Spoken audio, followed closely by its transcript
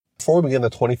Before we begin the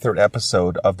 23rd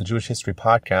episode of the Jewish History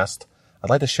Podcast,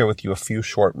 I'd like to share with you a few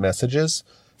short messages.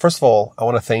 First of all, I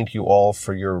want to thank you all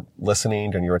for your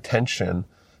listening and your attention.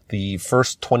 The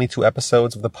first 22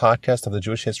 episodes of the podcast, of the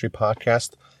Jewish History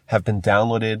Podcast, have been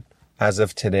downloaded as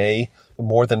of today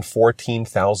more than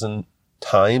 14,000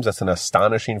 times. That's an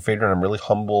astonishing figure, and I'm really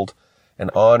humbled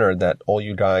and honored that all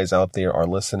you guys out there are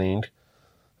listening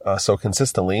so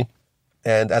consistently.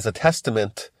 And as a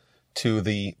testament to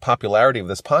the popularity of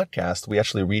this podcast, we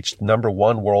actually reached number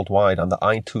 1 worldwide on the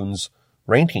iTunes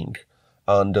ranking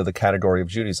under the category of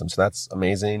Judaism. So that's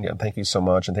amazing. And thank you so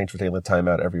much. And thanks for taking the time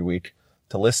out every week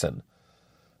to listen.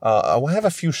 I have a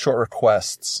few short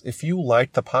requests. If you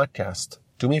like the podcast,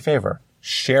 do me a favor,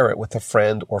 share it with a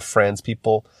friend or friends,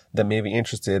 people that may be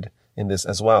interested in this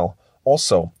as well.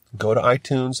 Also, go to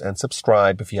iTunes and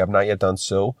subscribe if you have not yet done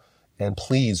so. And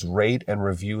please rate and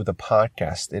review the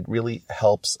podcast. It really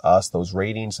helps us. Those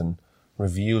ratings and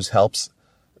reviews helps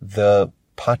the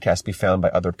podcast be found by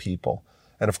other people.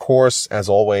 And of course, as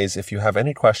always, if you have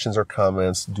any questions or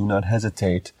comments, do not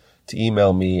hesitate to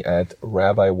email me at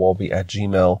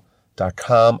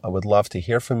rabbiwolbe@gmail.com. I would love to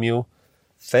hear from you.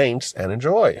 Thanks and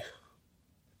enjoy.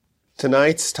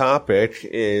 Tonight's topic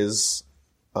is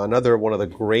another one of the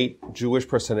great Jewish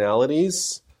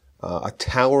personalities, a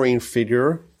towering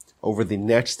figure over the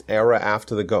next era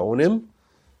after the Gaonim.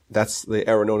 That's the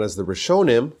era known as the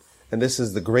Rishonim. And this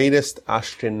is the greatest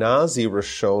Ashkenazi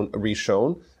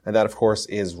Rishon, and that, of course,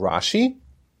 is Rashi.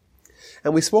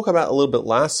 And we spoke about a little bit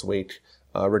last week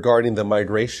regarding the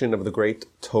migration of the great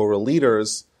Torah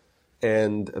leaders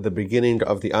and the beginning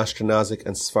of the Ashkenazic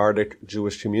and Sephardic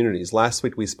Jewish communities. Last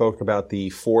week we spoke about the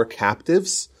 4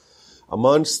 captives.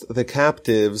 Amongst the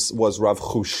captives was Rav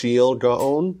Chushiel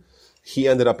Gaon. He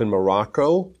ended up in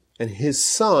Morocco. And his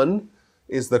son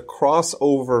is the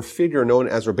crossover figure known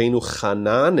as Rabbeinu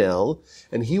Hananel,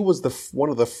 and he was one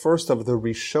of the first of the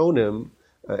Rishonim,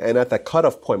 and at that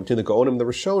cutoff point between the Gaonim and the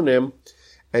Rishonim,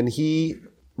 and he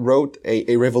wrote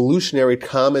a revolutionary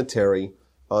commentary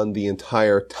on the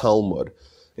entire Talmud.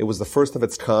 It was the first of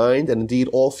its kind, and indeed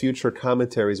all future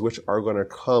commentaries which are going to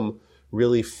come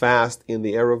really fast in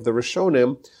the era of the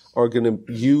Rishonim are going to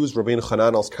use Rabbeinu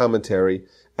Hananel's commentary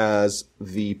as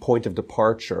the point of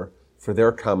departure for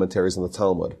their commentaries on the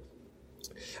Talmud.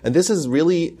 And this is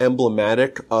really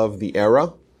emblematic of the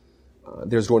era.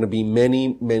 There's going to be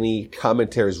many, many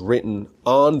commentaries written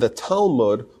on the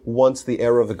Talmud once the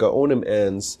era of the Gaonim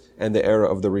ends and the era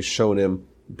of the Rishonim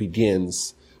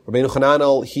begins. Rabbeinu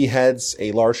Hananel, he heads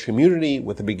a large community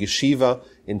with a big yeshiva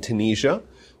in Tunisia.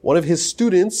 One of his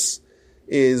students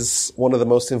is one of the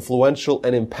most influential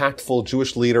and impactful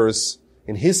Jewish leaders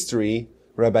in history,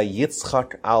 Rabbi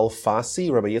Yitzchak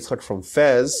Al-Fassi, Rabbi Yitzchak from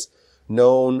Fez,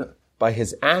 known by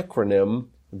his acronym,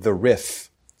 the RIF.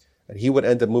 And he would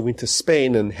end up moving to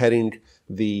Spain and heading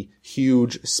the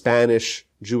huge Spanish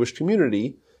Jewish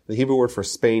community. The Hebrew word for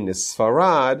Spain is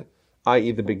Sfarad,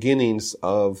 i.e. the beginnings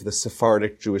of the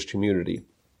Sephardic Jewish community.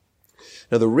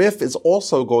 Now the RIF is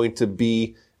also going to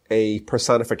be a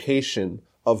personification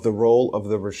of the role of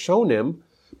the Rishonim,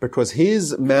 because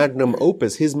his magnum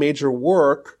opus, his major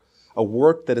work, a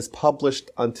work that is published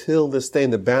until this day in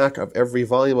the back of every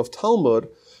volume of Talmud,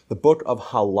 the book of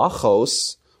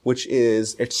Halachos, which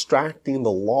is extracting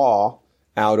the law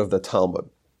out of the Talmud.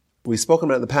 We've spoken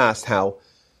about in the past how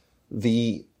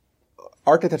the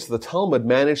architects of the Talmud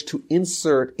managed to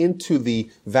insert into the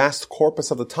vast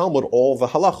corpus of the Talmud all the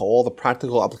halacha, all the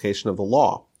practical application of the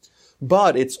law.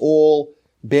 But it's all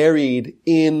buried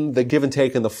in the give and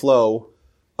take and the flow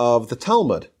of the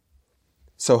Talmud.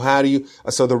 So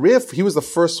the Rif, he was the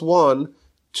first one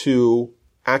to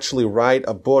actually write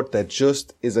a book that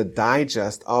just is a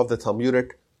digest of the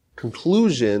Talmudic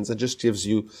conclusions and just gives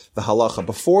you the halacha.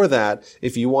 Before that,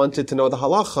 if you wanted to know the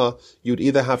halacha, you'd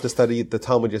either have to study the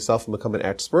Talmud yourself and become an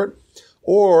expert,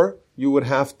 or you would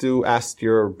have to ask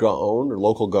your Gaon or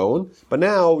local Gaon. But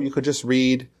now you could just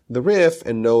read the Rif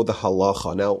and know the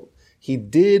halacha. Now, he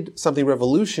did something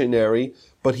revolutionary,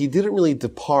 but he didn't really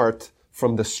depart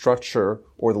from the structure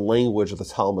or the language of the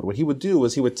Talmud. What he would do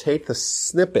is he would take the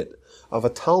snippet of a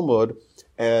Talmud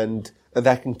and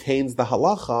that contains the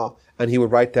halacha, and he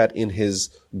would write that in his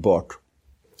book.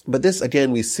 But this,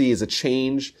 again, we see is a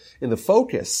change in the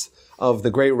focus of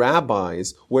the great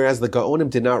rabbis, whereas the Gaonim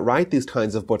did not write these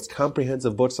kinds of books,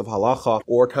 comprehensive books of halacha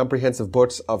or comprehensive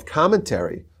books of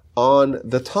commentary on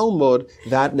the Talmud.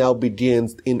 That now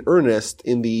begins in earnest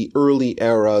in the early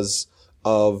eras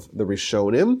of the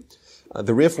Rishonim.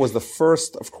 The Rif was the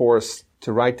first, of course,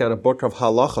 to write down a book of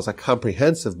halachos, a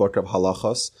comprehensive book of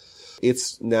halachos.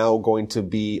 It's now going to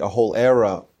be a whole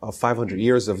era of 500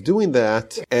 years of doing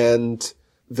that. And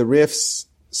the Rif's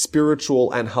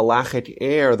spiritual and halachic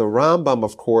air, the Rambam,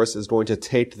 of course, is going to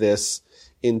take this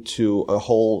into a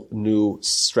whole new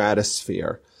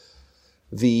stratosphere.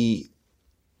 The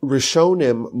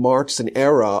Rishonim marks an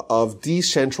era of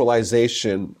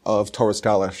decentralization of Torah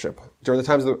scholarship. During the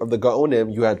times of the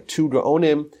Gaonim, you had two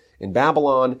Gaonim in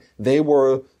Babylon. They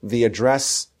were the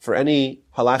address for any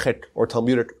halachic or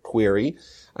Talmudic query.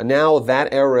 And now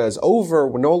that era is over.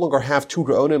 We no longer have two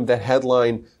Gaonim that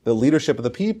headline the leadership of the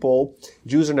people.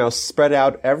 Jews are now spread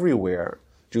out everywhere.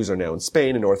 Jews are now in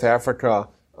Spain, in North Africa,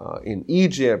 in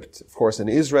Egypt, of course in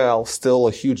Israel, still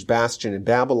a huge bastion in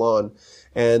Babylon.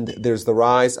 And there's the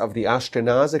rise of the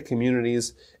Ashkenazic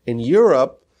communities in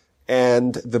Europe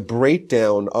and the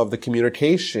breakdown of the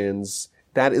communications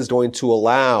that is going to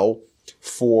allow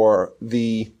for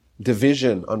the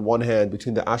division on one hand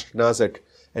between the Ashkenazic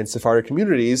and Sephardic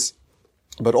communities,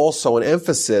 but also an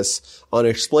emphasis on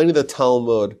explaining the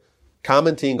Talmud,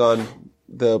 commenting on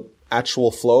the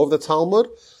actual flow of the Talmud,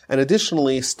 and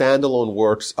additionally standalone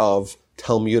works of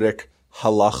Talmudic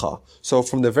halacha. So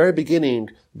from the very beginning,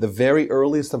 the very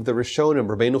earliest of the Rishonim,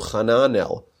 Rabbeinu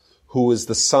Hananel, who is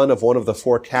the son of one of the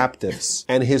four captives,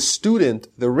 and his student,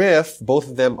 the Rif, both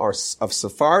of them are of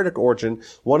Sephardic origin.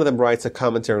 One of them writes a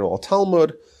commentary on all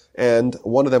Talmud, and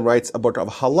one of them writes a book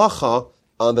of halacha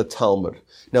on the Talmud.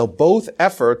 Now, both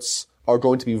efforts are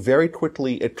going to be very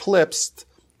quickly eclipsed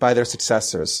by their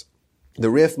successors. The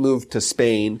Rif moved to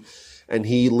Spain, and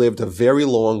he lived a very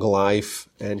long life,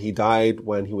 and he died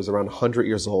when he was around 100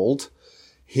 years old.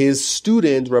 His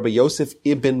student, Rabbi Yosef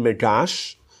ibn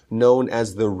Megash, known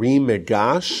as the Ri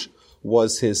Megash,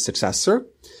 was his successor.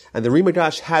 And the Ri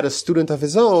Megash had a student of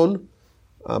his own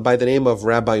by the name of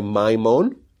Rabbi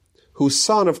Maimon, whose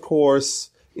son, of course,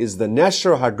 is the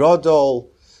Nesher HaGadol,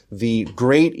 the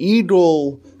great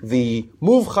eagle, the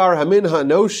Muvchar Hamin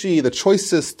HaNoshi, the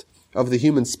choicest of the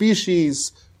human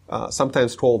species,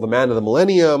 sometimes called the man of the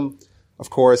millennium. Of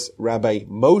course, Rabbi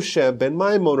Moshe ben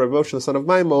Maimon, Rabbi Moshe, the son of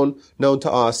Maimon, known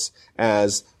to us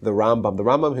as the Rambam. The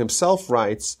Rambam himself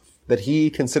writes that he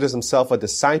considers himself a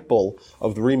disciple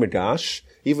of the Ri Megash,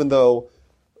 even though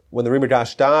when the Ri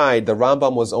Megash died, the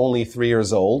Rambam was only 3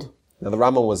 years old. Now, the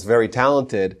Rambam was very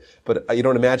talented, but you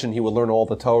don't imagine he would learn all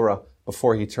the Torah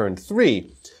before he turned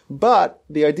 3. But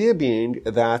the idea being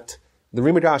that the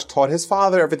Ri Megash taught his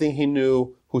father everything he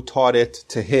knew, who taught it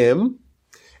to him.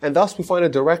 And thus we find a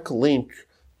direct link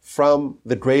from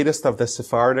the greatest of the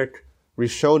Sephardic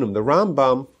Rishonim, the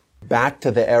Rambam, back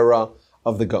to the era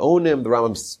of the Gaonim, the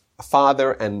Rambam's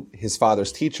father and his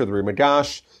father's teacher, the Ri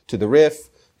Megash, to the Rif,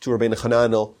 to Rabbeinu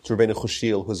Hananel, to Rabbeinu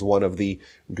Chushil, who's one of the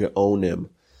Gaonim.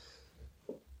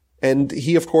 And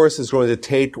he, of course, is going to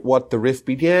take what the Rif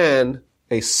began,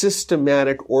 a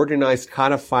systematic, organized,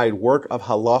 codified work of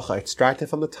halacha extracted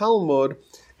from the Talmud,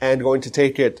 and going to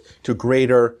take it to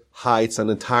greater heights,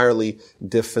 an entirely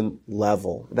different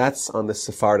level. That's on the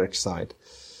Sephardic side.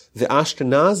 The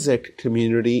Ashkenazic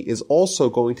community is also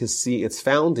going to see its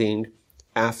founding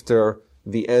after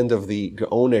the end of the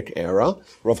Gaonic era.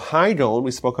 Rav Haidon,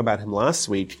 we spoke about him last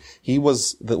week, he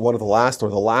was one of the last, or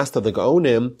the last of the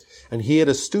Gaonim, and he had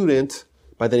a student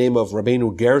by the name of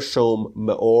Rabbeinu Gershom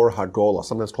Meor Hagola,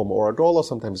 sometimes called Meor Hagola,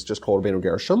 sometimes just called Rabbeinu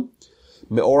Gershom.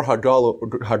 Meor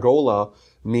Hagola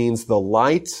means the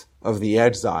light of the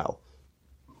exile.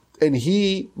 And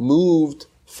he moved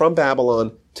from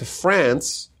Babylon to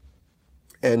France,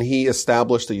 and he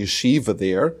established a yeshiva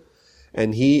there,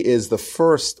 and he is the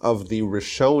first of the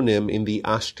Rishonim in the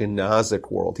Ashkenazic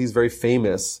world. He's very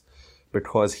famous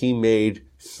because he made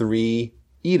 3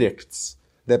 edicts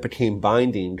that became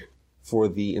binding for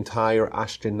the entire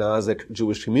Ashkenazic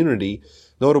Jewish community.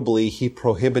 Notably, he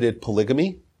prohibited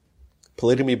polygamy.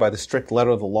 Polygamy by the strict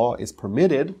letter of the law is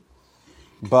permitted,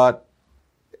 but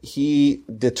he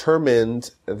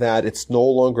determined that it's no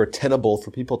longer tenable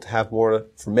for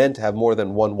men to have more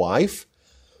than one wife.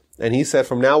 And he said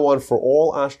from now on, for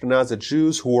all Ashkenazi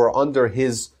Jews who are under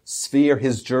his sphere,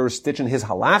 his jurisdiction, his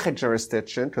halachic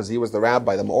jurisdiction, because he was the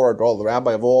rabbi, the Meor Hagolah, the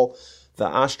rabbi of all the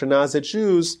Ashkenazi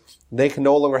Jews, they can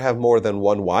no longer have more than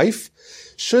one wife.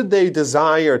 Should they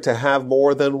desire to have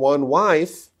more than one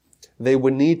wife, they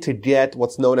would need to get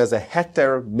what's known as a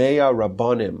heter mea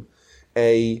rabbanim,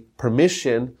 a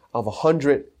permission of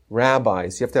 100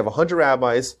 rabbis. You have to have 100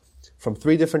 rabbis from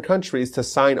 3 different countries to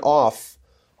sign off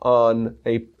on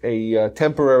a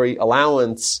temporary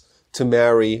allowance to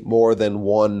marry more than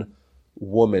one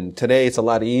woman. Today it's a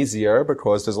lot easier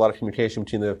because there's a lot of communication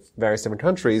between the various different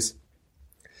countries.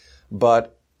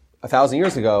 But 1,000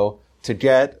 years ago, to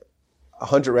get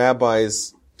 100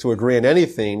 rabbis to agree on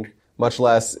anything much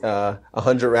less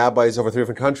 100 rabbis over 3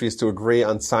 different countries to agree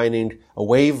on signing a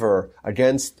waiver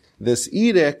against this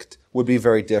edict would be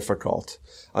very difficult.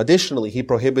 Additionally, he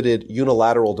prohibited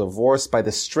unilateral divorce. By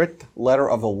the strict letter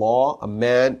of the law, a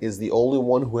man is the only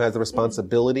one who has the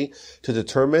responsibility to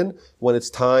determine when it's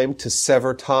time to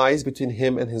sever ties between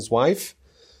him and his wife.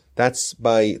 That's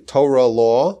by Torah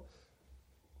law.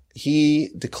 He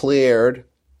declared,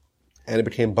 and it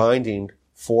became binding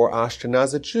for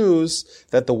Ashkenazi Jews,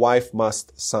 that the wife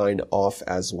must sign off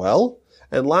as well.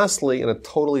 And lastly, in a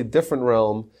totally different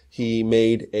realm, he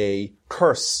made a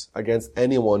curse against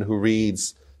anyone who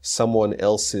reads someone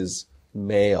else's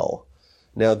mail.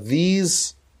 Now,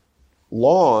 these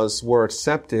laws were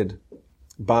accepted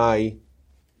by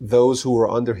those who were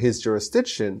under his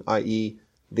jurisdiction, i.e.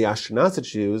 the Ashkenazi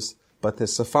Jews, but the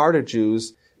Sephardic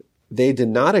Jews, they did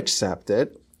not accept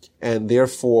it, and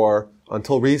therefore,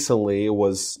 until recently, it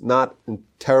was not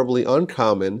terribly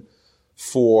uncommon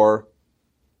for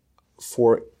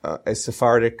a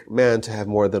Sephardic man to have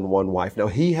more than one wife. Now,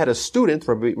 he had a student,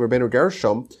 Rabbeinu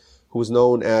Gershom, who was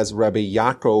known as Rabbi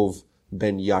Yaakov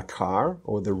ben Yakar,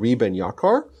 or the Ri ben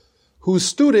Yakar, whose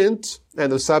student,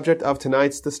 and the subject of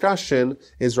tonight's discussion,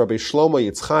 is Rabbi Shlomo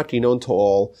Yitzchaki, known to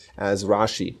all as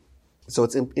Rashi. So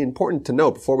it's important to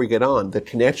note, before we get on, the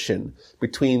connection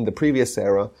between the previous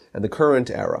era and the current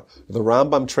era. The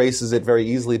Rambam traces it very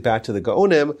easily back to the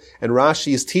Gaonim, and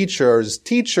Rashi's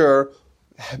teacher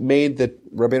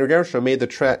Rabbeinu Gershom made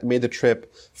the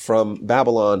trip from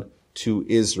Babylon to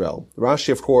Israel.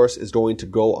 Rashi, of course, is going to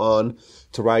go on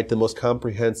to write the most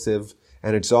comprehensive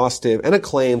and exhaustive and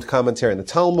acclaimed commentary in the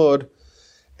Talmud,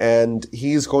 and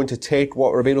he's going to take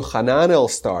what Rabbeinu Hananel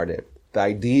started, the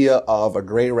idea of a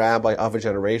great rabbi of a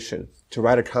generation, to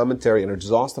write a commentary, an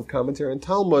exhaustive commentary in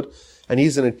Talmud, and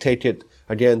he's going to take it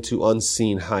again to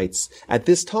unseen heights. At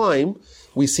this time,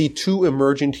 we see two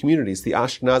emerging communities, the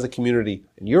Ashkenazi community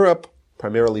in Europe,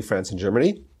 primarily France and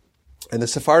Germany, and the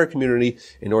Sephardic community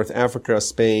in North Africa,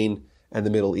 Spain, and the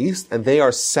Middle East, and they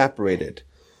are separated.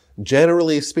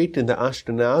 Generally speaking, the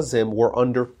Ashkenazim were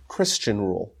under Christian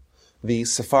rule. The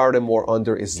Sephardim were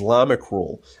under Islamic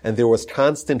rule, and there was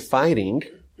constant fighting,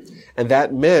 and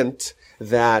that meant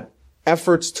that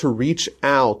efforts to reach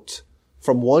out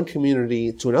from one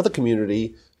community to another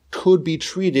community could be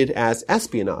treated as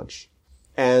espionage,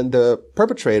 and the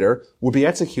perpetrator would be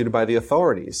executed by the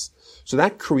authorities. So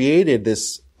that created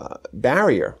this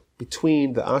barrier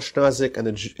between the Ashkenazic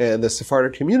and the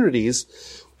Sephardic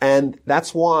communities, and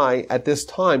that's why at this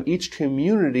time each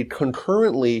community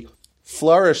concurrently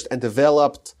flourished and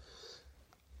developed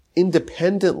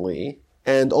independently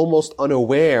and almost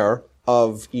unaware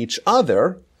of each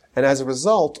other. And as a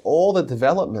result, all the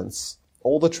developments,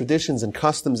 all the traditions and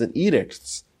customs and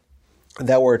edicts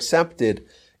that were accepted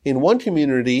in one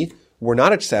community were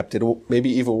not accepted, maybe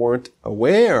even weren't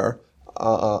aware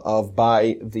of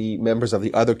by the members of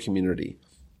the other community.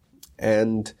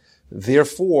 And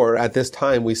therefore, at this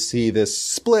time, we see this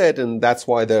split, and that's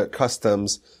why the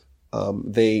customs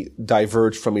they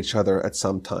diverge from each other at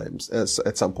some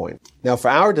point. Now, for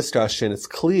our discussion, it's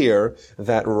clear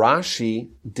that Rashi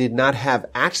did not have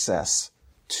access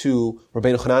to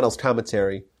Rabbeinu Hananel's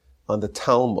commentary on the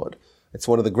Talmud. It's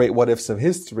one of the great what-ifs of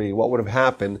history. What would have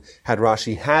happened had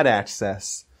Rashi had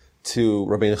access to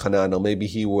Rabbeinu Hananel? Maybe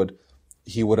he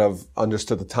would have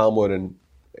understood the Talmud and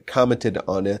commented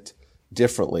on it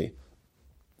differently.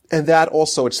 And that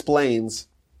also explains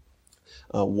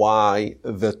why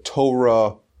the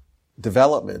Torah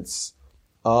developments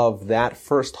of that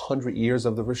first 100 years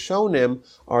of the Rishonim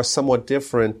are somewhat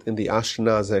different in the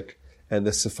Ashkenazic and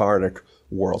the Sephardic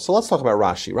world. So let's talk about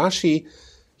Rashi. Rashi,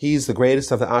 he's the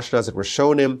greatest of the Ashkenazic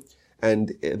Rishonim,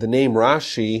 and the name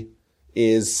Rashi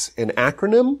is an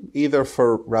acronym either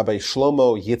for Rabbi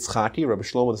Shlomo Yitzchaki, Rabbi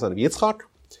Shlomo the son of Yitzchak,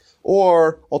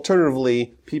 or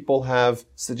alternatively, people have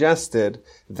suggested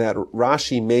that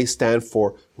Rashi may stand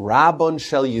for Rabbon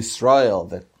Shel Yisrael,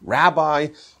 the rabbi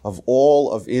of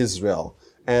all of Israel.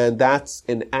 And that's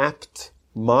an apt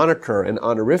moniker and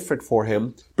honorific for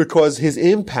him because his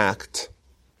impact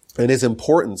and his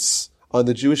importance on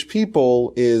the Jewish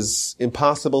people is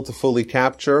impossible to fully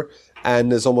capture,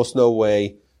 and there's almost no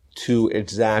way to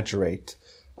exaggerate.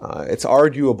 It's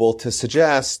arguable to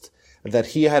suggest that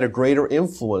he had a greater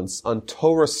influence on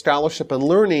Torah scholarship and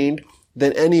learning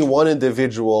than any one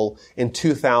individual in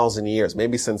 2,000 years,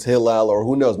 maybe since Hillel, or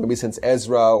who knows, maybe since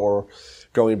Ezra, or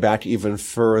going back even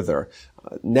further.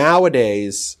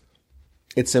 Nowadays,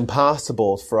 it's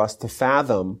impossible for us to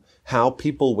fathom how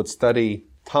people would study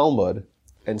Talmud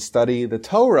and study the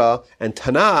Torah and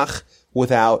Tanakh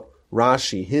without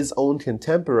Rashi. His own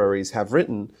contemporaries have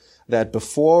written that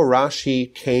before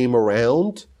Rashi came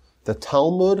around, the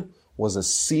Talmud was a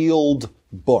sealed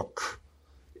book.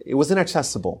 It was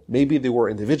inaccessible. Maybe there were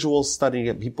individuals studying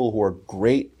it, people who were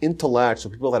great intellects, or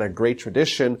people that had great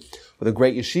tradition, or the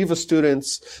great yeshiva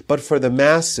students, but for the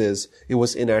masses, it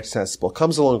was inaccessible.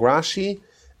 Comes along Rashi,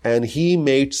 and he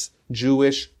makes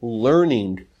Jewish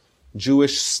learning,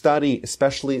 Jewish study,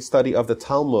 especially study of the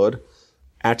Talmud,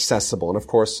 accessible, and of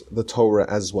course, the Torah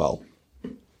as well.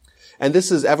 And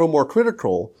this is ever more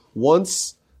critical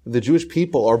once the Jewish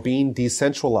people are being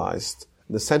decentralized.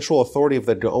 The central authority of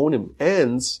the Gaonim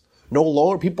ends. No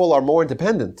longer, people are more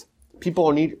independent. People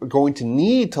are going to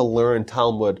need to learn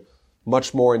Talmud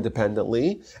much more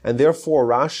independently, and therefore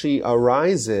Rashi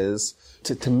arises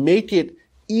to make it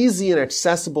easy and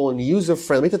accessible and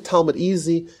user-friendly, make the Talmud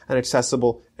easy and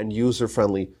accessible and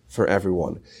user-friendly for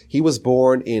everyone. He was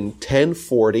born in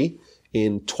 1040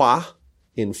 in Troyes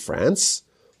in France.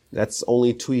 That's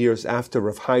only 2 years after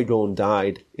Rav Haigon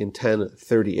died in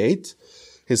 1038.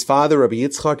 His father, Rabbi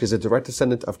Yitzchak, is a direct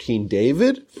descendant of King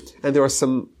David, and there are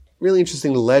some really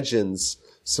interesting legends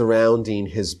surrounding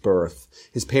his birth.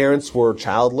 His parents were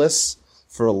childless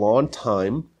for a long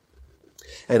time,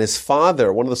 and his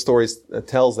father, one of the stories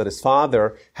tells that his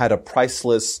father had a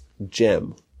priceless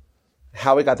gem.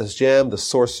 How he got this gem, the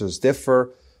sources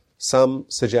differ. Some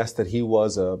suggest that he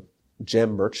was a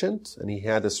gem merchant, and he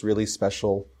had this really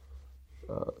special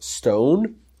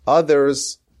stone.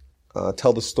 Others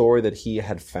tell the story that he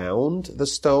had found the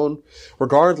stone.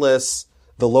 Regardless,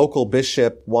 the local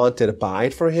bishop wanted to buy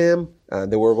it for him.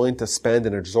 They were willing to spend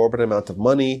an exorbitant amount of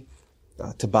money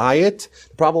to buy it.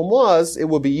 The problem was it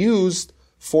would be used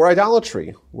for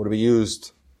idolatry. Would it be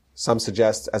used, some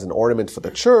suggest, as an ornament for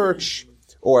the church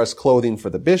or as clothing for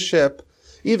the bishop?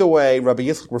 Either way, Rabbi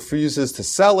Yitzchak refuses to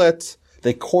sell it.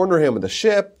 They corner him in the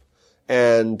ship,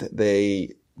 and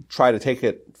they try to take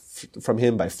it from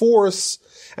him by force,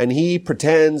 and he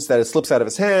pretends that it slips out of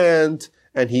his hand,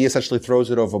 and he essentially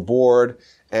throws it overboard,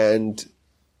 and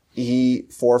he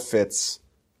forfeits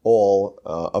all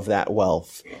of that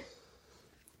wealth.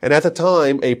 And at the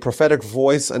time, a prophetic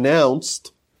voice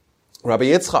announced, Rabbi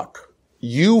Yitzchak,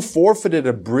 you forfeited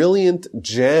a brilliant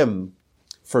gem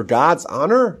for God's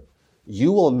honor.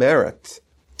 You will merit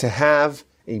to have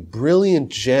a brilliant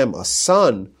gem, a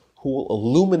sun who will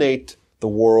illuminate the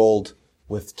world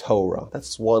with Torah.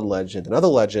 That's one legend. Another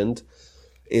legend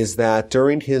is that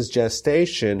during his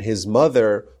gestation, his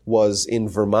mother was in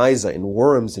Vermeisa, in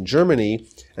Worms, in Germany,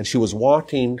 and she was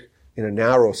walking in a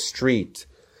narrow street,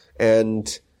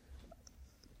 and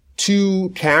two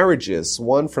carriages,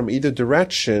 one from either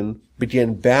direction,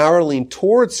 began barreling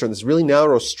towards her in this really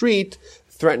narrow street,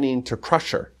 threatening to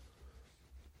crush her.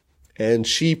 And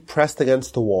she pressed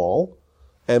against the wall,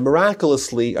 and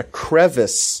miraculously a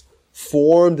crevice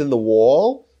formed in the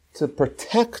wall to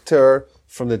protect her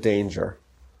from the danger.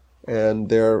 And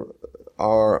there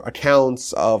are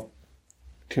accounts of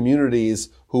communities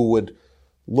who would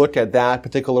look at that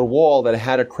particular wall that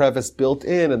had a crevice built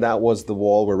in, and that was the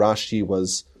wall where Rashi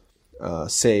was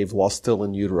saved while still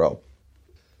in utero.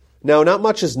 Now, not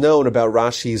much is known about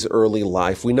Rashi's early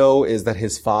life. We know is that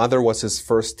his father was his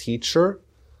first teacher,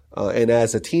 and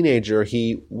as a teenager,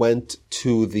 he went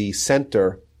to the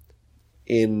center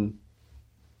in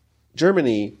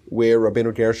Germany where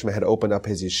Rabbeinu Gershom had opened up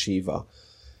his yeshiva.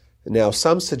 Now,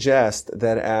 some suggest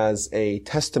that as a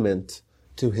testament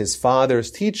to his father's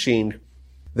teaching,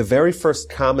 the very first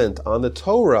comment on the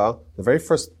Torah, the very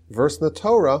first verse in the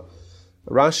Torah,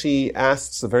 Rashi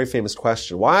asks a very famous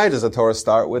question. Why does the Torah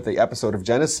start with the episode of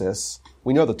Genesis?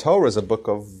 We know the Torah is a book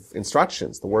of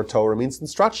instructions. The word Torah means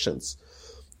instructions.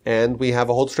 And we have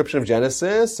a whole description of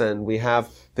Genesis, and we have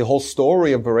the whole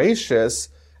story of Bereshis,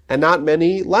 and not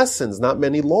many lessons, not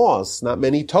many laws, not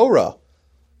many Torah.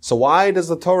 So why does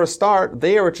the Torah start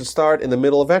there? It should start in the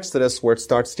middle of Exodus, where it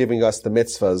starts giving us the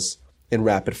mitzvahs in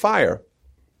rapid fire.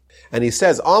 And he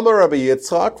says, Amar Rabbi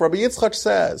Yitzchak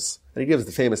says, and he gives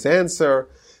the famous answer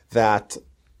that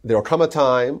there will come a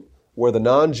time where the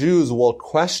non-Jews will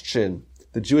question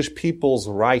the Jewish people's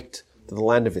right to the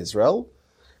land of Israel.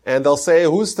 And they'll say,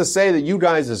 who's to say that you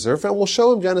guys deserve it? And we'll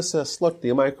show him Genesis. Look, the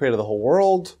Almighty created the whole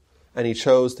world, and he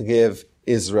chose to give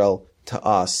Israel to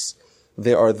us.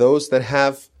 There are those that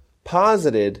have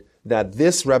posited that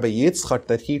this Rabbi Yitzchak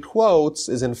that he quotes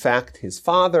is in fact his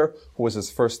father, who was his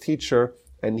first teacher,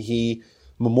 and he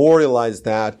memorialized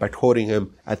that by quoting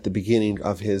him at the beginning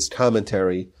of his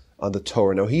commentary on the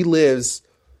Torah. Now, he lives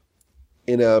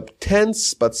in a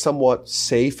tense but somewhat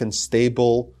safe and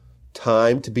stable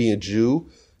time to be a Jew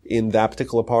in that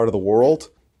particular part of the world.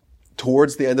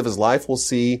 Towards the end of his life, we'll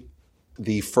see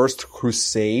the first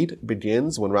crusade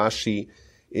begins when Rashi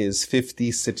is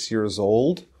 56 years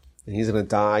old, and he's going to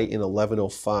die in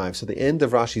 1105. So the end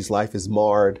of Rashi's life is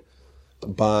marred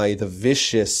by the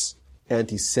vicious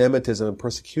anti-Semitism and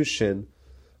persecution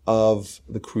of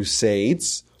the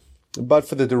Crusades. But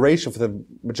for the duration, for the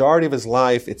majority of his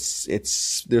life,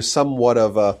 there's somewhat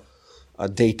of a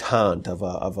détente,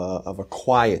 of a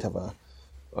quiet, of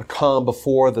a calm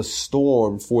before the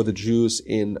storm for the Jews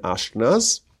in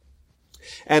Ashkenaz.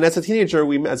 And as a teenager,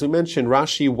 as we mentioned,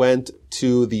 Rashi went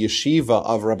to the yeshiva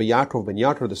of Rabbi Yaakov ben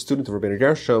Yaakov, the student of Rabbi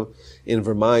Gershom, in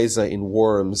Vermaisa in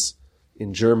Worms,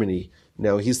 in Germany.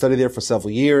 Now, he studied there for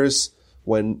several years.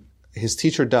 When his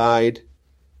teacher died,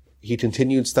 he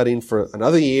continued studying for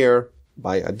another year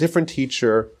by a different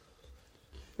teacher.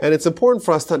 And it's important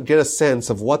for us to get a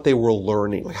sense of what they were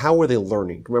learning. Like, how were they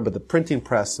learning? Remember, the printing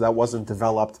press, that wasn't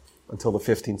developed until the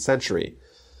 15th century.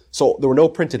 So there were no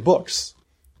printed books.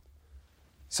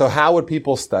 So how would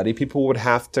people study? People would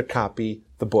have to copy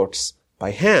the books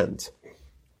by hand.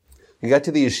 You get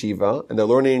to the yeshiva, and they're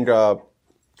learning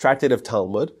tractate of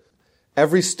Talmud.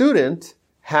 Every student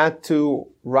had to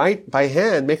write by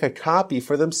hand, make a copy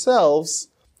for themselves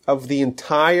of the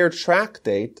entire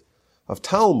tractate of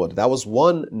Talmud. That was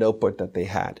one notebook that they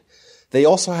had. They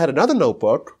also had another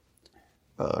notebook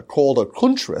called a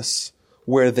kuntras,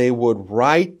 where they would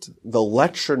write the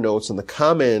lecture notes and the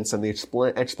comments and the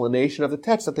explanation of the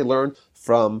text that they learned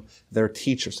from their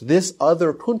teachers. This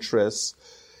other kuntras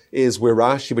is where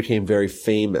Rashi became very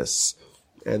famous.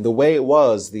 And the way it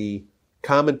was, the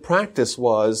common practice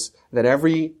was that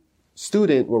every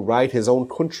student would write his own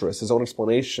kuntras, his own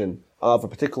explanation of a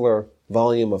particular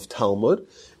volume of Talmud,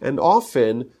 and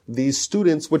often these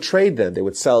students would trade them. They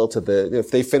would sell to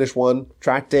if they finish one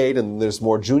tractate and there's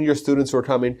more junior students who are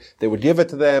coming, they would give it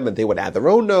to them and they would add their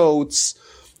own notes.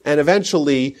 And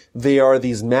eventually there are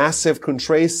these massive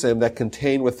kuntrasim that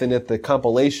contain within it the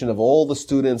compilation of all the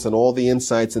students and all the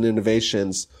insights and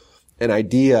innovations and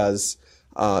ideas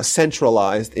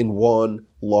centralized in one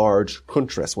large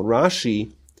kuntras. When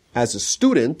Rashi, as a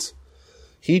student,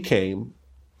 he came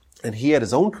and he had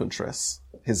his own kuntras,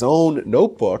 his own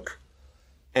notebook,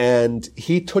 and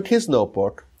he took his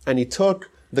notebook and he took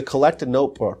the collected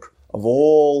notebook of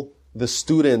all the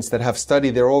students that have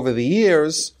studied there over the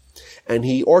years, and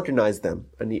he organized them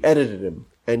and he edited them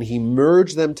and he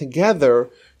merged them together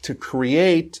to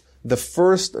create the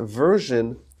first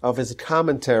version of his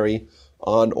commentary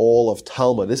on all of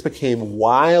Talmud. This became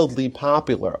wildly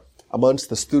popular amongst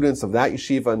the students of that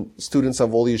yeshiva and students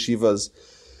of all the yeshivas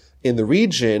in the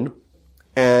region,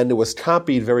 and it was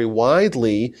copied very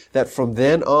widely that from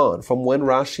then on, from when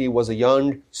Rashi was a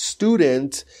young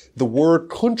student, the word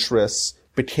kuntras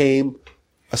became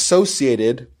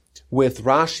associated with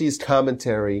Rashi's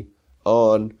commentary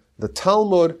on the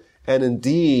Talmud, and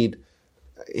indeed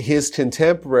his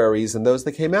contemporaries and those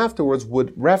that came afterwards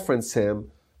would reference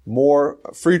him more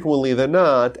frequently than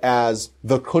not as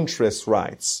the kuntras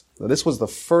writes. Now, this was the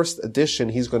first edition.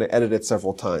 He's going to edit it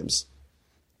several times.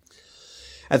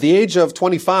 At the age of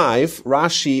 25,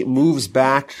 Rashi moves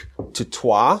back to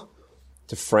Troyes,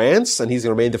 to France, and he's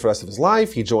going to remain there for the rest of his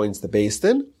life. He joins the Beis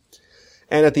Din.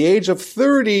 And at the age of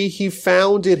 30, he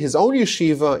founded his own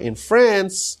yeshiva in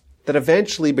France that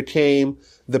eventually became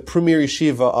the premier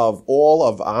yeshiva of all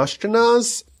of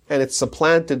Ashkenaz, and it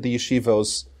supplanted the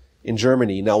yeshivos in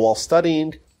Germany. Now, while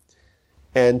studying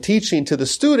and teaching to the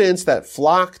students that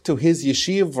flocked to his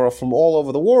yeshiva from all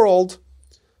over the world,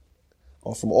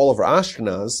 or from all over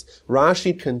Ashkenaz,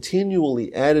 Rashi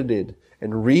continually edited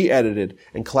and re-edited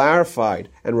and clarified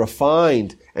and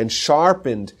refined and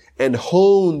sharpened and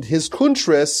honed his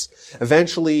kuntras.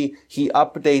 Eventually, he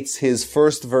updates his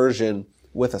first version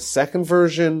with a second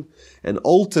version, and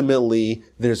ultimately,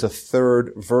 there's a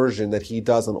third version that he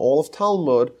does on all of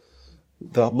Talmud,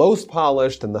 the most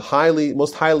polished and the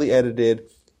most highly edited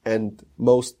and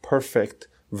most perfect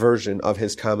version of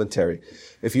his commentary.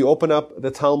 If you open up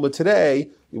the Talmud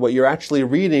today, what you're actually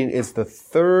reading is the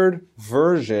third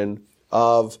version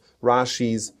of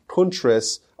Rashi's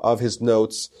kuntras, of his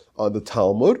notes on the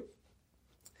Talmud.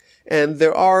 And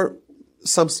there are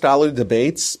some scholarly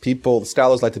debates.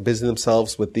 Scholars like to busy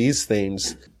themselves with these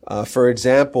things. For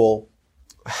example,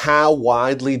 how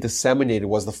widely disseminated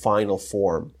was the final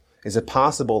form? Is it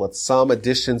possible that some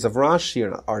editions of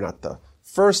Rashi are not the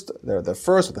first, they're the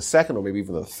first or the second or maybe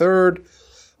even the third?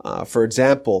 For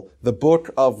example, the book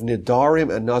of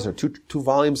Nidarim and Nazir, two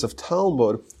volumes of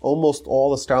Talmud, almost all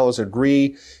the scholars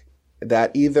agree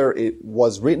that either it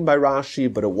was written by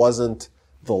Rashi, but it wasn't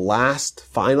the last,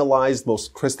 finalized,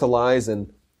 most crystallized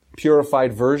and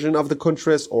purified version of the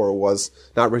kuntras, or it was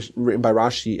not written by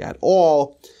Rashi at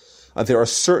all. There are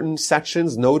certain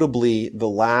sections, notably the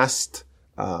last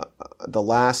the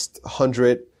last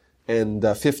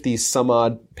 150 some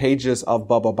odd pages of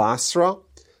Baba Basra,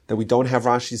 that we don't have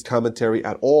Rashi's commentary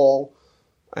at all,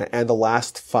 and the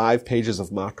last 5 pages of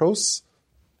Makos.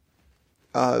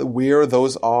 Where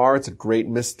those are, it's a great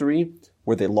mystery.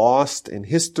 Were they lost in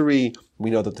history? We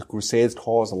know that the Crusades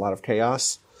caused a lot of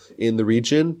chaos in the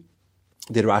region.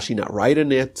 Did Rashi not write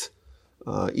in it?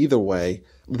 Either way,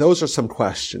 those are some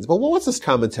questions. But what's this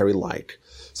commentary like?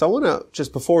 So I want to,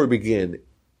 just before we begin,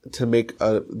 to make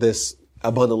this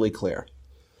abundantly clear.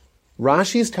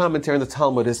 Rashi's commentary on the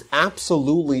Talmud is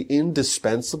absolutely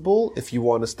indispensable if you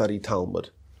want to study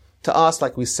Talmud. To us,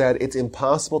 like we said, it's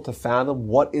impossible to fathom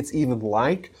what it's even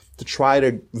like to try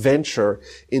to venture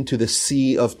into the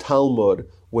sea of Talmud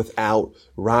without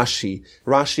Rashi.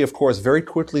 Rashi, of course, very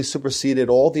quickly superseded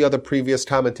all the other previous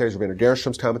commentaries, Rabbeinu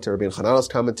Gershom's commentary, Rabbeinu Hananel's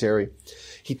commentary.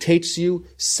 He takes you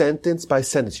sentence by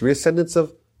sentence. You read a sentence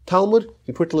of Talmud,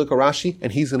 you quickly look at Rashi,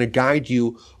 and he's going to guide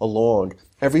you along.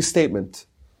 Every statement,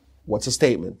 what's a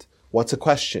statement? What's a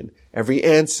question? Every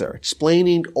answer,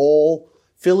 explaining all,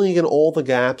 filling in all the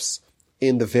gaps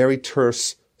in the very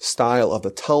terse style of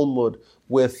the Talmud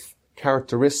with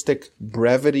characteristic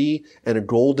brevity and a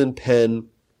golden pen.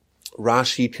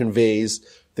 Rashi conveys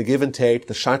the give and take,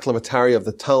 the shakla of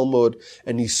the Talmud,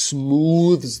 and he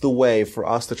smooths the way for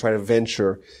us to try to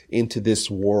venture into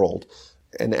this world.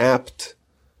 An apt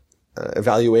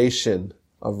evaluation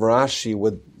of Rashi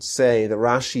would say that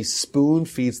Rashi spoon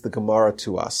feeds the Gemara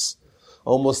to us.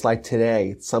 Almost like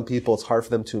today, some people, it's hard for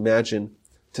them to imagine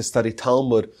to study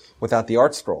Talmud without the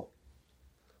art scroll,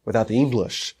 without the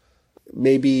English.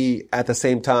 Maybe at the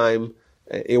same time,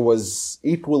 it was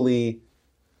equally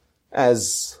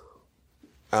as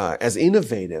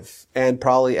innovative and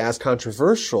probably as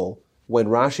controversial when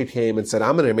Rashi came and said,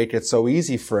 I'm going to make it so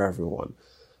easy for everyone.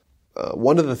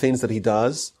 One of the things that he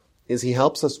does is he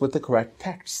helps us with the correct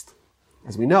text.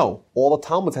 As we know, all the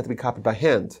Talmuds had to be copied by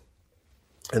hand.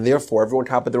 And therefore, everyone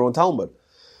copied their own Talmud.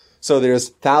 So there's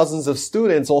thousands of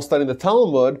students all studying the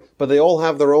Talmud, but they all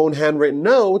have their own handwritten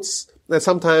notes, and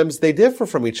sometimes they differ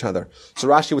from each other. So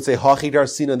Rashi would say, Hachi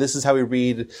Garsina, this is how we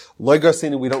read. Loi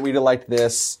Garsina, we don't read it like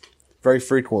this, very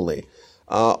frequently.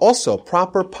 Also,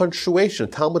 proper punctuation.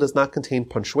 Talmud does not contain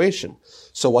punctuation.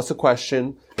 So what's a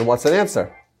question and what's an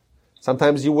answer?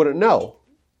 Sometimes you wouldn't know.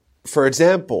 For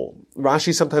example,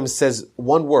 Rashi sometimes says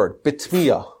one word,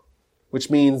 bitmiya, which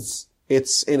means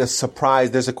it's in a surprise.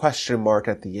 There's a question mark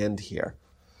at the end here,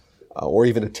 or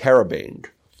even a terabang.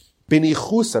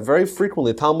 Binichusa, very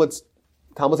frequently, Talmud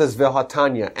says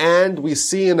vehatanya, and we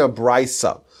see in a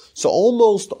brisa. So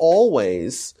almost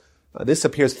always, this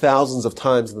appears thousands of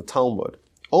times in the Talmud.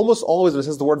 Almost always when it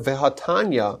says the word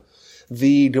vehatanya,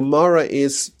 the Gemara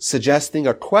is suggesting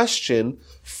a question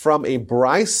from a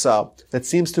brisa that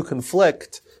seems to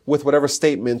conflict with whatever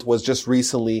statement was just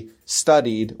recently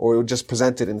studied or just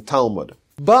presented in the Talmud.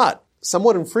 But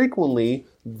somewhat infrequently,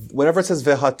 whenever it says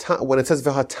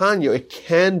vehatanya, it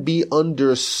can be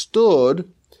understood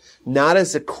not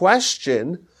as a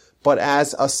question, but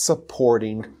as a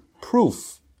supporting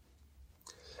proof.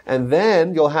 And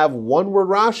then you'll have one word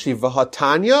Rashi,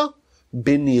 vehatanya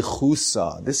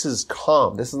binichusa. This is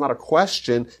calm. This is not a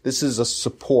question. This is a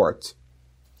support.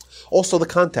 Also the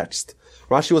context.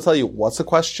 Rashi will tell you what's a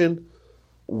question,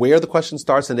 where the question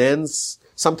starts and ends.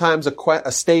 Sometimes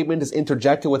a statement is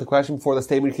interjected with a question before the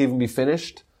statement can even be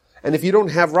finished. And if you don't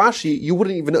have Rashi, you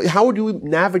wouldn't even know. How would you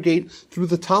navigate through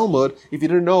the Talmud if you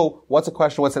didn't know what's a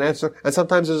question, what's an answer? And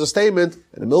sometimes there's a statement,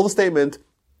 in the middle of the statement,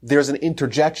 there's an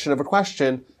interjection of a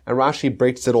question, and Rashi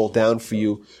breaks it all down for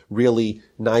you really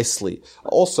nicely.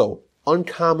 Also,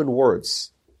 uncommon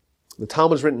words. The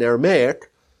Talmud is written in Aramaic.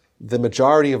 The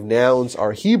majority of nouns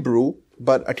are Hebrew,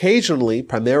 but occasionally,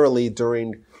 primarily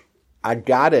during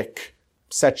Agadic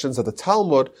sections of the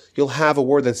Talmud, you'll have a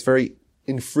word that's very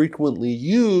infrequently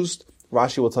used.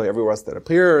 Rashi will tell you everywhere else that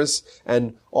appears,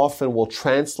 and often will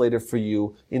translate it for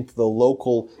you into the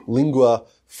local lingua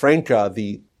franca,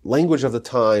 the language of the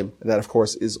time, and that of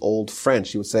course is Old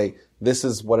French. You would say, this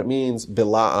is what it means,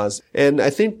 bila'az. And I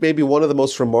think maybe one of the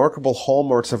most remarkable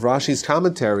hallmarks of Rashi's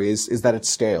commentaries is that it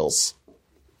scales.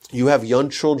 You have young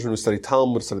children who study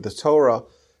Talmud, study the Torah,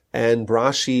 and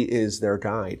Rashi is their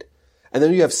guide. And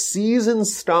then you have seasoned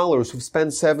scholars who've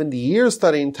spent 70 years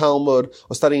studying Talmud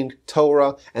or studying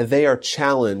Torah, and they are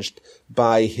challenged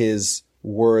by his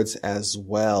words as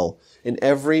well. In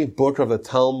every book of the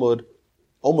Talmud,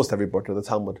 almost every book of the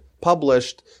Talmud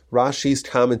published, Rashi's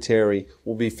commentary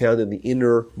will be found in the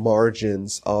inner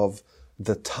margins of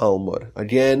the Talmud.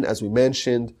 Again, as we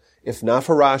mentioned, if not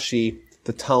for Rashi,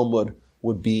 the Talmud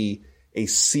would be a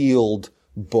sealed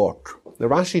book. Now,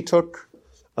 Rashi took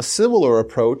a similar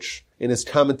approach in his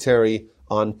commentary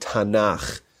on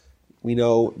Tanakh. We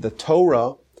know the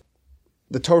Torah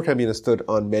can be understood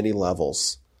on many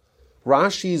levels.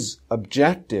 Rashi's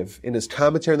objective in his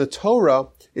commentary on the Torah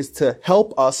is to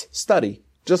help us study.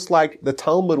 Just like the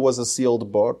Talmud was a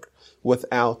sealed book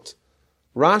without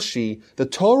Rashi, the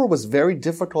Torah was very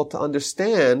difficult to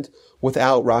understand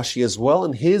without Rashi as well.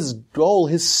 And his goal,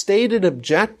 his stated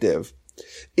objective,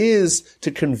 is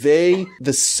to convey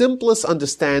the simplest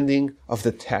understanding of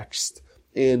the text.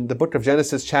 In the book of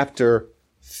Genesis, chapter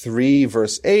 3,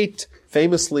 verse 8,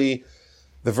 famously,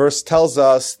 the verse tells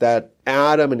us that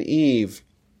Adam and Eve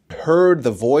heard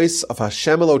the voice of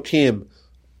Hashem Elohim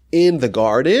in the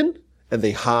garden, and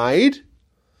they hide.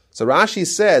 So Rashi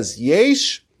says,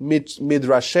 Yesh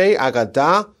midrashei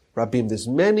agada rabim. There's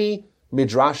many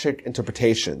midrashic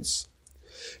interpretations.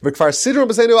 And it was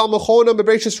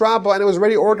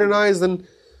already organized and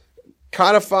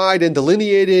codified and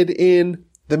delineated in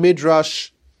the midrash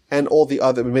and all the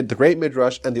other, the great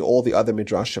midrash and all the other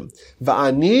midrashim.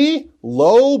 Va'ani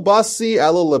lo basi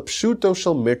elo lepshuto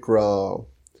shel mikra.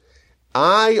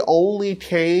 I only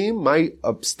came, my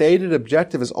stated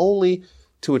objective is only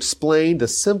to explain the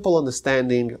simple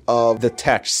understanding of the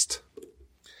text.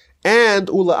 And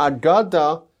ula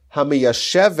agada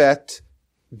hamiyashevet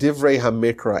divrei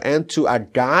hamikra, and to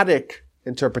agadic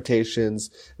interpretations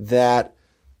that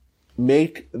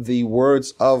make the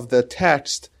words of the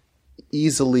text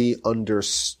easily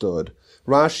understood.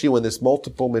 Rashi, when there's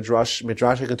multiple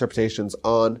midrashic interpretations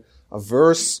on a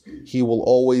verse, he will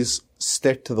always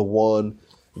stick to the one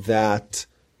that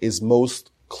is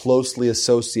most closely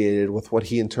associated with what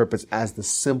he interprets as the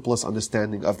simplest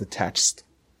understanding of the text.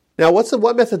 Now,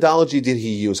 what methodology did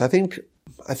he use? I think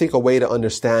a way to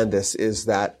understand this is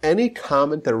that any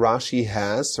comment that Rashi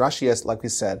has, like we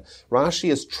said, Rashi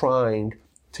is trying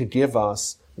to give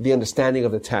us the understanding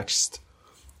of the text.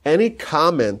 Any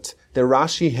comment that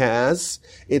Rashi has,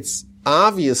 it's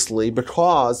obviously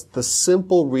because the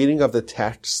simple reading of the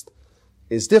text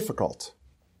is difficult.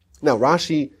 Now,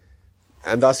 Rashi,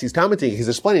 and thus he's commenting, he's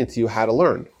explaining to you how to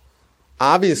learn.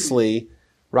 Obviously,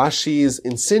 Rashi is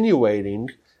insinuating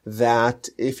that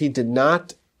if he did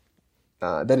not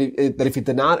if he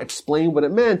did not explain what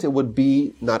it meant, it would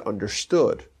be not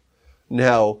understood.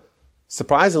 Now,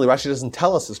 surprisingly, Rashi doesn't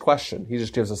tell us his question. He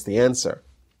just gives us the answer.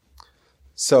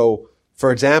 So,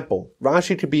 for example,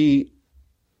 Rashi could be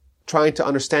trying to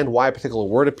understand why a particular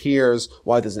word appears,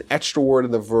 why there's an extra word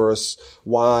in the verse,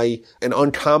 why an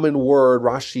uncommon word.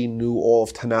 Rashi knew all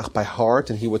of Tanakh by heart,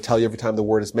 and he would tell you every time the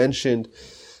word is mentioned.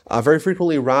 Very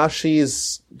frequently, Rashi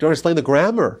is going to explain the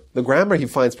grammar. The grammar he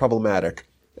finds problematic.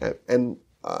 And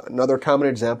another common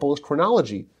example is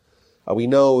chronology. We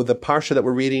know the parsha that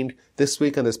we're reading this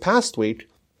week and this past week,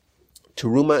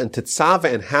 Teruma and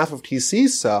Tetzaveh and half of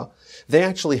Kisisa, they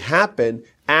actually happen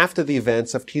after the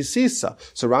events of Kisisa.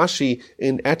 So Rashi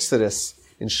in Exodus,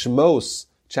 in Shemos,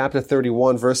 chapter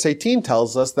 31, verse 18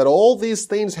 tells us that all these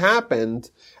things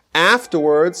happened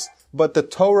afterwards, but the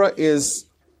Torah is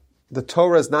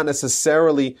not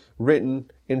necessarily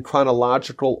written in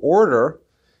chronological order,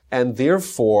 and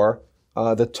therefore,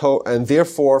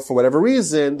 for whatever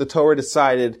reason, the Torah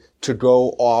decided to go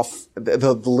off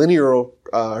the linear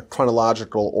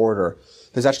chronological order.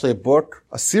 There's actually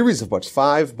a series of books,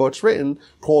 5 books written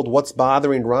called What's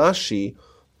Bothering Rashi.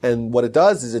 And what it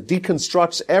does is it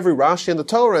deconstructs every Rashi in the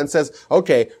Torah and says,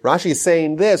 okay, Rashi is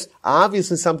saying this.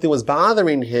 Obviously something was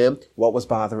bothering him. What was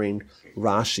bothering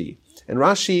Rashi? And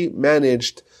Rashi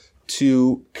managed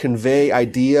to convey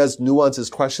ideas, nuances,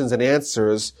 questions, and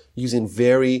answers using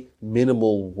very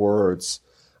minimal words.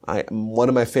 One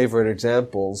of my favorite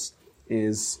examples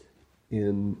is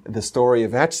in the story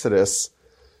of Exodus,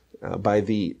 by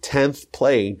the 10th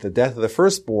plague, the death of the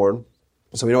firstborn.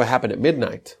 So we know what happened at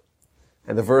midnight.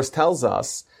 And the verse tells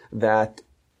us that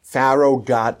Pharaoh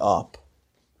got up.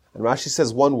 And Rashi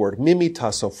says one word,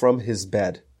 mimitaso, from his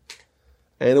bed.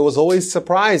 And it was always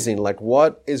surprising, like,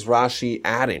 what is Rashi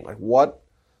adding? Like, what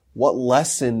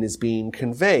lesson is being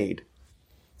conveyed?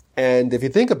 And if you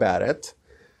think about it,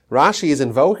 Rashi is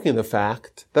invoking the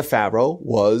fact that Pharaoh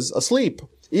was asleep.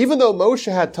 Even though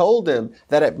Moshe had told him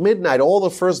that at midnight all the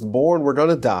firstborn were going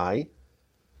to die,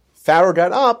 Pharaoh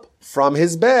got up from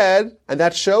his bed, and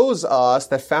that shows us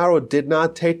that Pharaoh did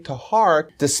not take to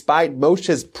heart, despite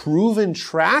Moshe's proven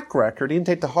track record, he didn't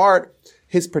take to heart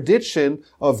his prediction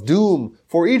of doom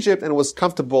for Egypt, and was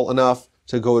comfortable enough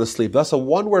to go to sleep. That's a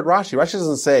one-word Rashi. Rashi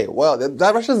doesn't say, well, that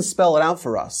Rashi doesn't spell it out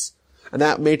for us. And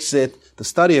that makes it, the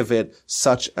study of it,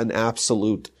 such an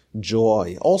absolute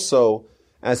joy. Also,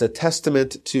 as a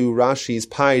testament to Rashi's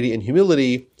piety and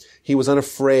humility, he was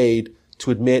unafraid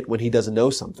to admit when he doesn't know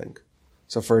something.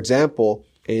 So for example,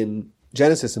 in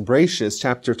Genesis in Bereshit,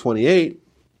 chapter 28,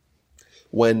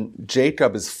 when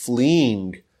Jacob is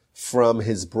fleeing from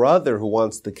his brother who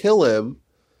wants to kill him,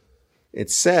 it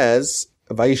says,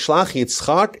 Vayishlach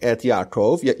Yitzchak et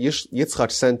Yaakov,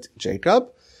 Yitzchak sent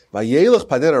Jacob, Vayelech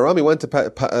Padan Aram, he went to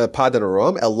Padan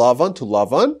Aram, El Lavan, to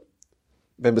Lavan,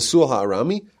 Ben Besuel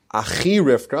HaArami, Achi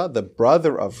Rivka, the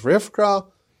brother of Rivka,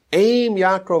 Aim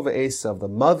Yaakov Esav, the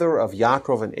mother of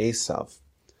Yaakov and Esav.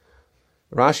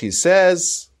 Rashi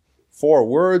says, 4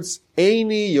 words,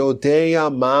 Eini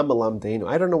Yodea Ma Melamdeinu.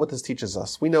 I don't know what this teaches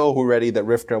us. We know already that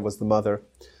Rivka was the mother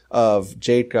of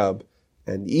Jacob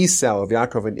and Esau, of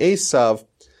Yaakov and Esav.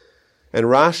 And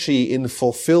Rashi, in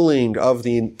fulfilling of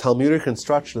the Talmudic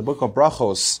instruction, the book of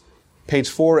Brachos, page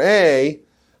 4a,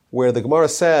 where the Gemara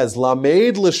says,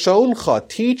 Lamed Lashoncha,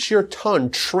 teach your tongue,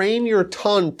 train your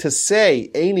tongue to say,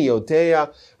 Eini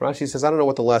Yodea. Rashi says, I don't know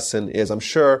what the lesson is. I'm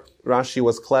sure Rashi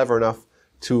was clever enough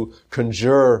to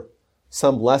conjure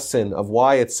some lesson of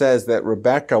why it says that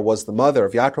Rebekah was the mother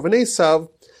of Yaakov and Esav,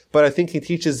 but I think he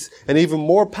teaches an even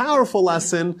more powerful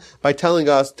lesson by telling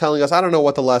us, I don't know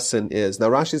what the lesson is. Now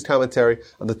Rashi's commentary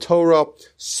on the Torah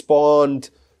spawned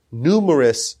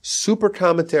numerous super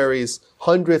commentaries,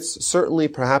 hundreds, certainly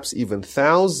perhaps even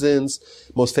thousands.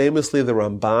 Most famously, the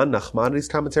Ramban, Nachmanides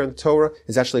commentary on the Torah,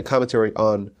 is actually a commentary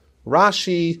on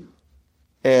Rashi,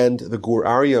 and the Gur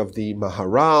Aryeh of the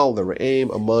Maharal, the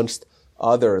Re'im, amongst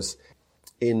others.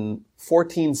 In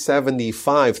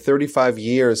 1475, 35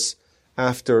 years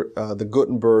after the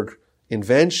Gutenberg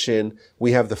invention,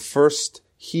 we have the first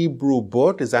Hebrew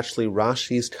book, is actually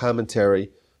Rashi's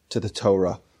commentary to the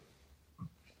Torah.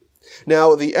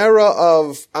 Now, the era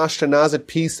of Ashkenazite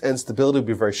peace and stability will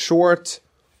be very short.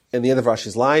 In the end of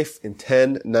Rashi's life, in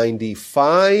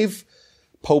 1095,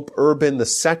 Pope Urban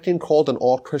II called on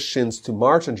all Christians to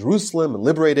march on Jerusalem and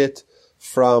liberate it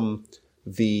from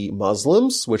the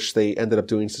Muslims, which they ended up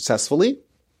doing successfully.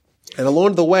 And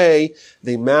along the way,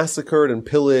 they massacred and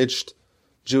pillaged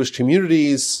Jewish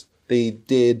communities. They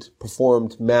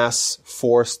performed mass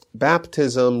forced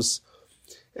baptisms,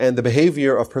 and the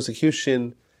behavior of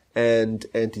persecution and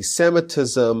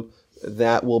anti-Semitism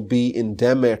that will be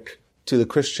endemic to the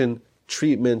Christian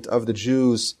treatment of the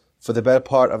Jews for the better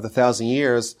part of the 1,000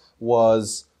 years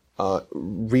was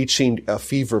reaching a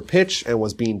fever pitch and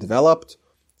was being developed.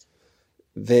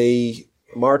 They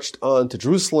marched on to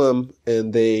Jerusalem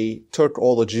and they took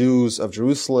all the Jews of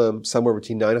Jerusalem, somewhere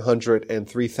between 900 and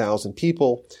 3,000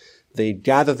 people. They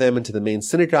gathered them into the main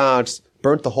synagogues,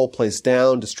 burnt the whole place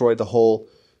down, destroyed the whole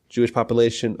Jewish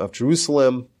population of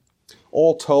Jerusalem.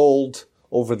 All told,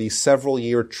 over the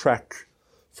several-year trek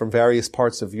from various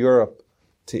parts of Europe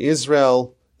to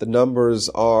Israel, the numbers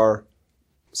are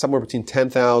somewhere between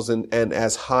 10,000 and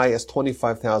as high as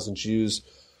 25,000 Jews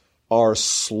are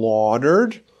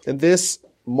slaughtered. And this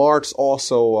marks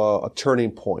also a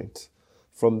turning point.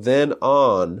 From then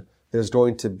on, there's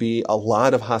going to be a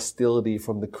lot of hostility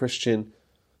from the Christian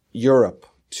Europe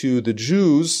to the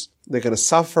Jews. They're going to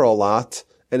suffer a lot,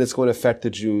 and it's going to affect the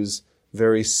Jews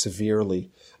very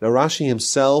severely. Now, Rashi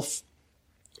himself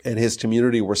and his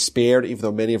community were spared, even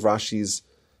though many of Rashi's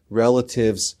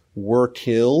relatives were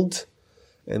killed.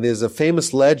 And there's a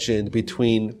famous legend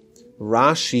between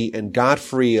Rashi and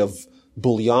Godfrey of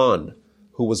Bouillon,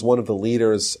 who was one of the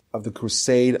leaders of the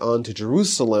crusade onto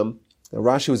Jerusalem. Now,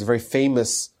 Rashi was a very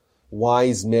famous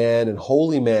wise man and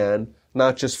holy man,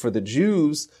 not just for the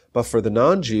Jews, but for the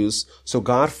non-Jews. So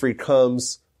Godfrey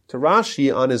comes to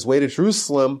Rashi on his way to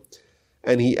Jerusalem,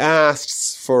 and he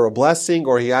asks for a blessing,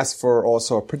 or he asks for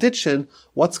also a prediction.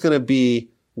 What's going to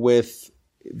be with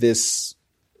this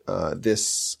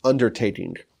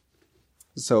undertaking?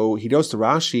 So he goes to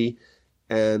Rashi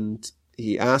and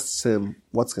he asks him,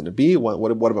 what's going to be?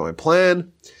 What about my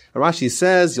plan? And Rashi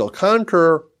says, you'll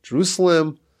conquer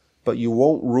Jerusalem, but you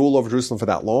won't rule over Jerusalem for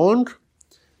that long.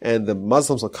 And the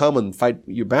Muslims will come and fight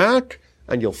you back,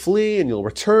 and you'll flee and you'll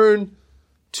return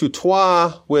to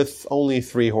Troyes with only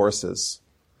 3 horses.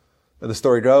 And the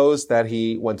story goes that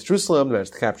he went to Jerusalem,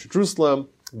 managed to capture Jerusalem.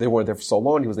 They weren't there for so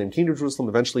long. He was named king of Jerusalem.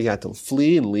 Eventually he had to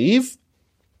flee and leave.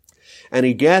 And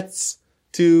he gets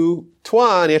to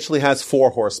Troyes, and he actually has 4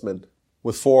 horsemen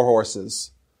with 4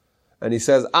 horses. And he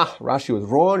says, Rashi was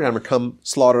wrong, I'm going to come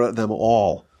slaughter them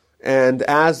all. And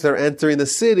as they're entering the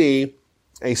city,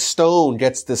 a stone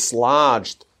gets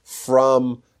dislodged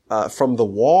from the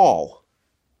wall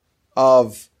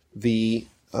of the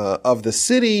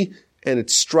city, and it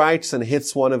strikes and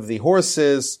hits one of the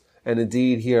horses, and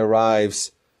indeed he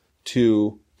arrives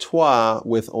to Troyes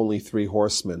with only 3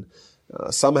 horsemen.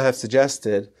 Some have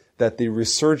suggested that the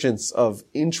resurgence of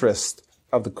interest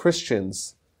of the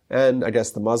Christians, and I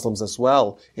guess the Muslims as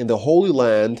well, in the Holy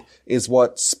Land is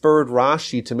what spurred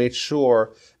Rashi to make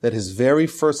sure that his very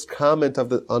first comment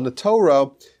on the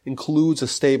Torah includes a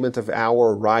statement of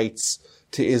our rights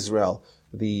to Israel.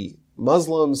 The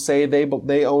Muslims say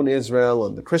they own Israel,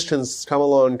 and the Christians come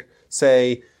along,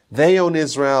 say they own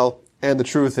Israel, and the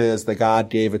truth is that God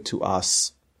gave it to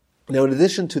us. Now, in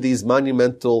addition to these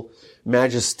monumental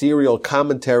magisterial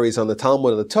commentaries on the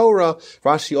Talmud and the Torah,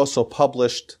 Rashi also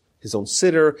published his own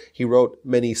siddur. He wrote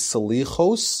many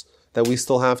salichos that we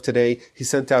still have today. He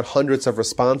sent out hundreds of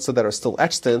responsa that are still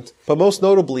extant. But most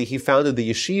notably, he founded the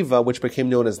yeshiva, which became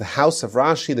known as the House of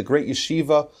Rashi, the great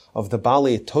yeshiva of the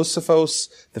Balei Tosafos,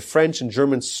 the French and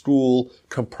German school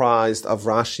comprised of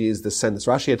Rashi's descendants.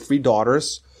 Rashi had 3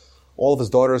 daughters. All of his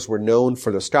daughters were known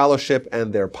for their scholarship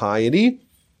and their piety.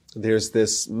 There's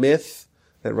this myth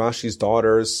that Rashi's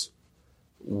daughters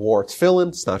wore tefillin.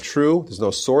 It's not true. There's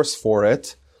no source for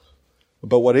it.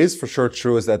 But what is for sure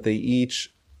true is that they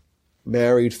each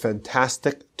married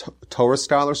fantastic Torah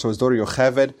scholars. So his daughter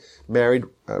Yocheved married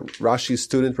Rashi's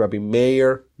student, Rabbi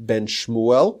Meir ben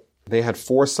Shmuel. They had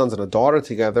 4 sons and a daughter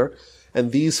together.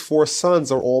 And these 4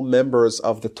 sons are all members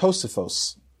of the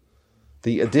Tosafos,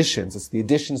 the additions. It's the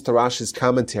additions to Rashi's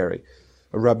commentary.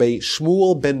 Rabbi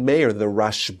Shmuel ben Meir, the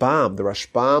Rashbam. The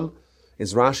Rashbam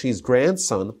is Rashi's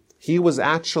grandson. He was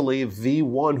actually the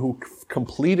one who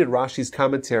completed Rashi's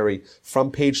commentary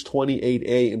from page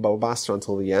 28a in Baba Basra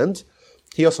until the end.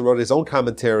 He also wrote his own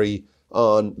commentary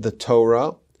on the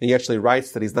Torah. He actually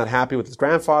writes that he's not happy with his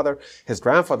grandfather. His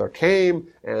grandfather came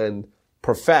and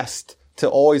professed to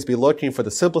always be looking for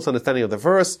the simplest understanding of the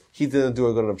verse. He didn't do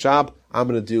a good enough job. I'm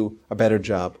going to do a better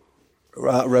job.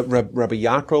 Rabbi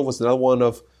Yaakov was another one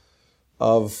of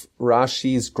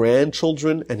Rashi's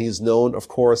grandchildren, and he's known, of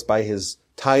course, by his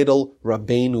title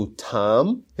Rabbeinu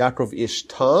Tam, Yaakov Ish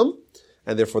Tam,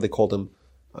 and therefore they called him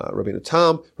Rabbeinu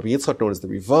Tam. Rabbi Yitzchak, known as the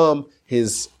Rivam.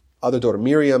 His other daughter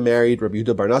Miriam married Rabbi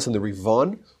Yehuda Bar Nassan, the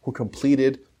Rivan, who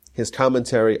completed his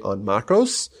commentary on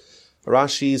Makros.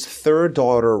 Rashi's 3rd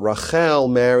daughter Rachel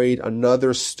married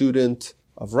another student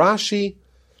of Rashi.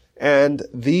 And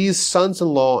these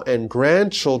sons-in-law and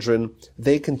grandchildren,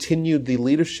 they continued the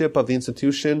leadership of the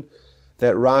institution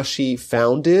that Rashi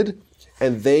founded,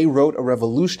 and they wrote a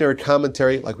revolutionary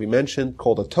commentary, like we mentioned,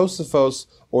 called the Tosafos,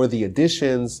 or the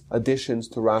additions to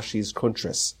Rashi's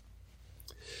Kuntras.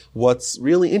 What's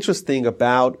really interesting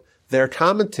about their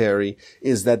commentary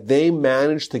is that they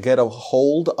managed to get a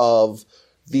hold of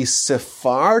the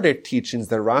Sephardic teachings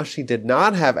that Rashi did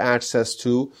not have access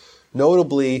to,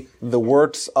 notably the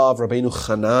works of Rabbeinu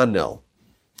Hananel.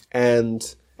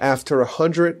 And after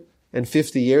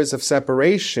 150 years of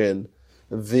separation,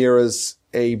 there is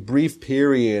a brief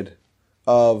period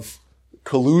of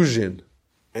collusion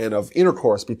and of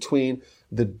intercourse between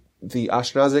the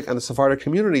Ashkenazic and the Sephardic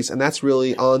communities, and that's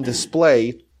really on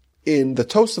display in the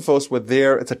Tosafos,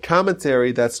 where it's a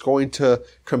commentary that's going to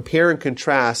compare and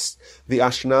contrast the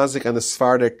Ashkenazic and the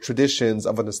Sephardic traditions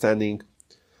of understanding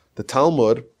the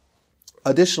Talmud.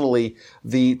 Additionally,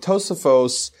 the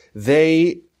Tosafos,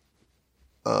 they,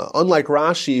 unlike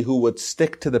Rashi, who would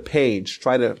stick to the page,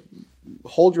 try to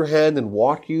hold your hand and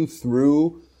walk you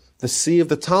through the sea of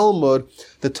the Talmud,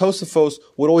 the Tosafos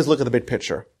would always look at the big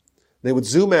picture. They would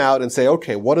zoom out and say,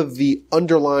 okay, what are the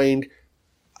underlying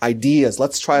ideas?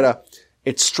 Let's try to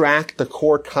extract the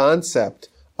core concept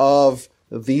of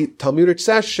the Talmudic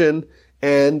session,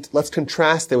 and let's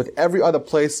contrast it with every other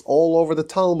place all over the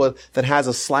Talmud that has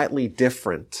a slightly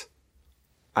different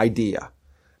idea.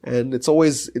 And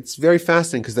it's very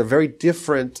fascinating because they're very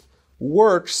different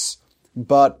works,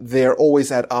 but they're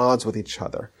always at odds with each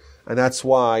other. And that's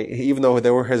why, even though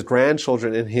they were his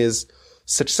grandchildren and his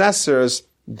successors,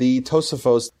 the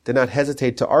Tosafos did not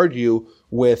hesitate to argue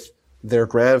with their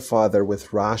grandfather, with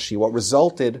Rashi. What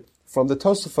resulted from the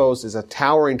Tosafos is a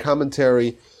towering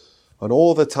commentary on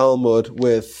all the Talmud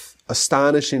with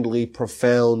astonishingly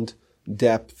profound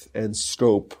depth and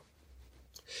scope.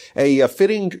 A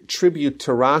fitting tribute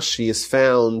to Rashi is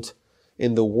found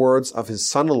in the words of his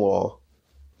son-in-law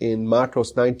in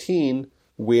Makros 19,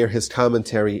 where his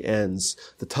commentary ends.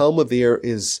 The Talmud there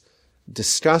is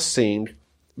discussing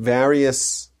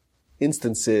various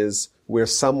instances where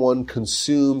someone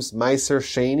consumes Meiser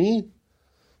Sheni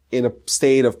in a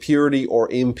state of purity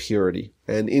or impurity,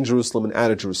 and in Jerusalem and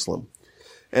out of Jerusalem.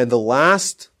 And the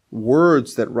last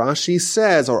words that Rashi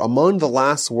says, or among the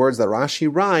last words that Rashi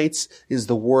writes, is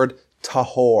the word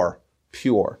tahor,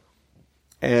 pure.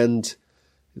 And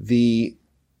the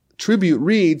tribute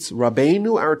reads,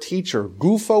 Rabbeinu, our teacher,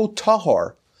 gufo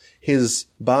tahor, his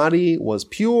body was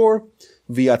pure,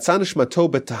 v'yatzan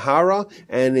nishmato betahara,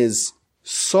 and his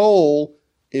soul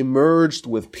emerged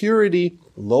with purity.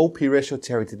 Lo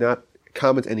Pireshoter did not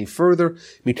comment any further.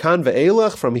 Mikan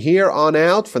ve'elach, from here on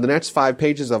out, for the next 5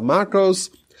 pages of Makros,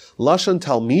 Lashon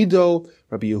Talmido,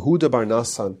 Rabbi Yehuda bar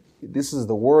Nassan. This is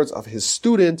the words of his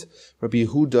student, Rabbi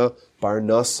Yehuda bar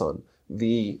Nassan.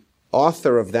 The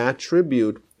author of that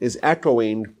tribute is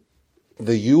echoing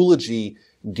the eulogy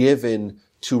given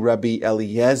to Rabbi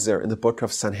Eliezer in the book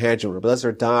of Sanhedrin. Rabbi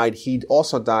Eliezer died. He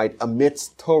also died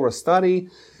amidst Torah study,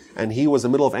 and he was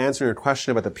in the middle of answering a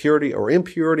question about the purity or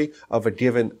impurity of a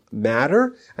given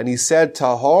matter. And he said,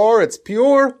 Tahor, it's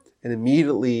pure. And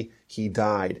immediately he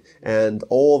died. And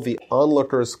all the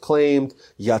onlookers claimed,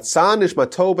 Yatzah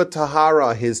nishmato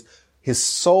b'tahara, his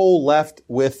soul left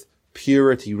with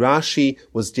purity. Rashi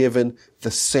was given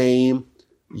the same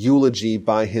eulogy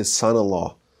by his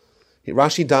son-in-law.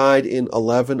 Rashi died in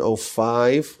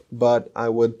 1105, but I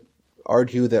would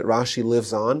argue that Rashi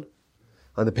lives on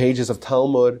the pages of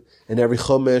Talmud, and every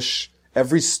Chumash,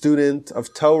 every student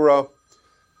of Torah,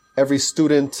 every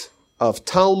student of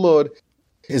Talmud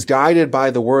is guided by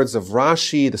the words of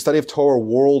Rashi. The study of Torah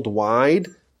worldwide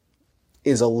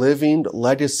is a living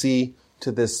legacy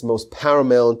to this most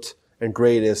paramount and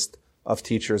greatest of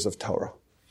teachers of Torah.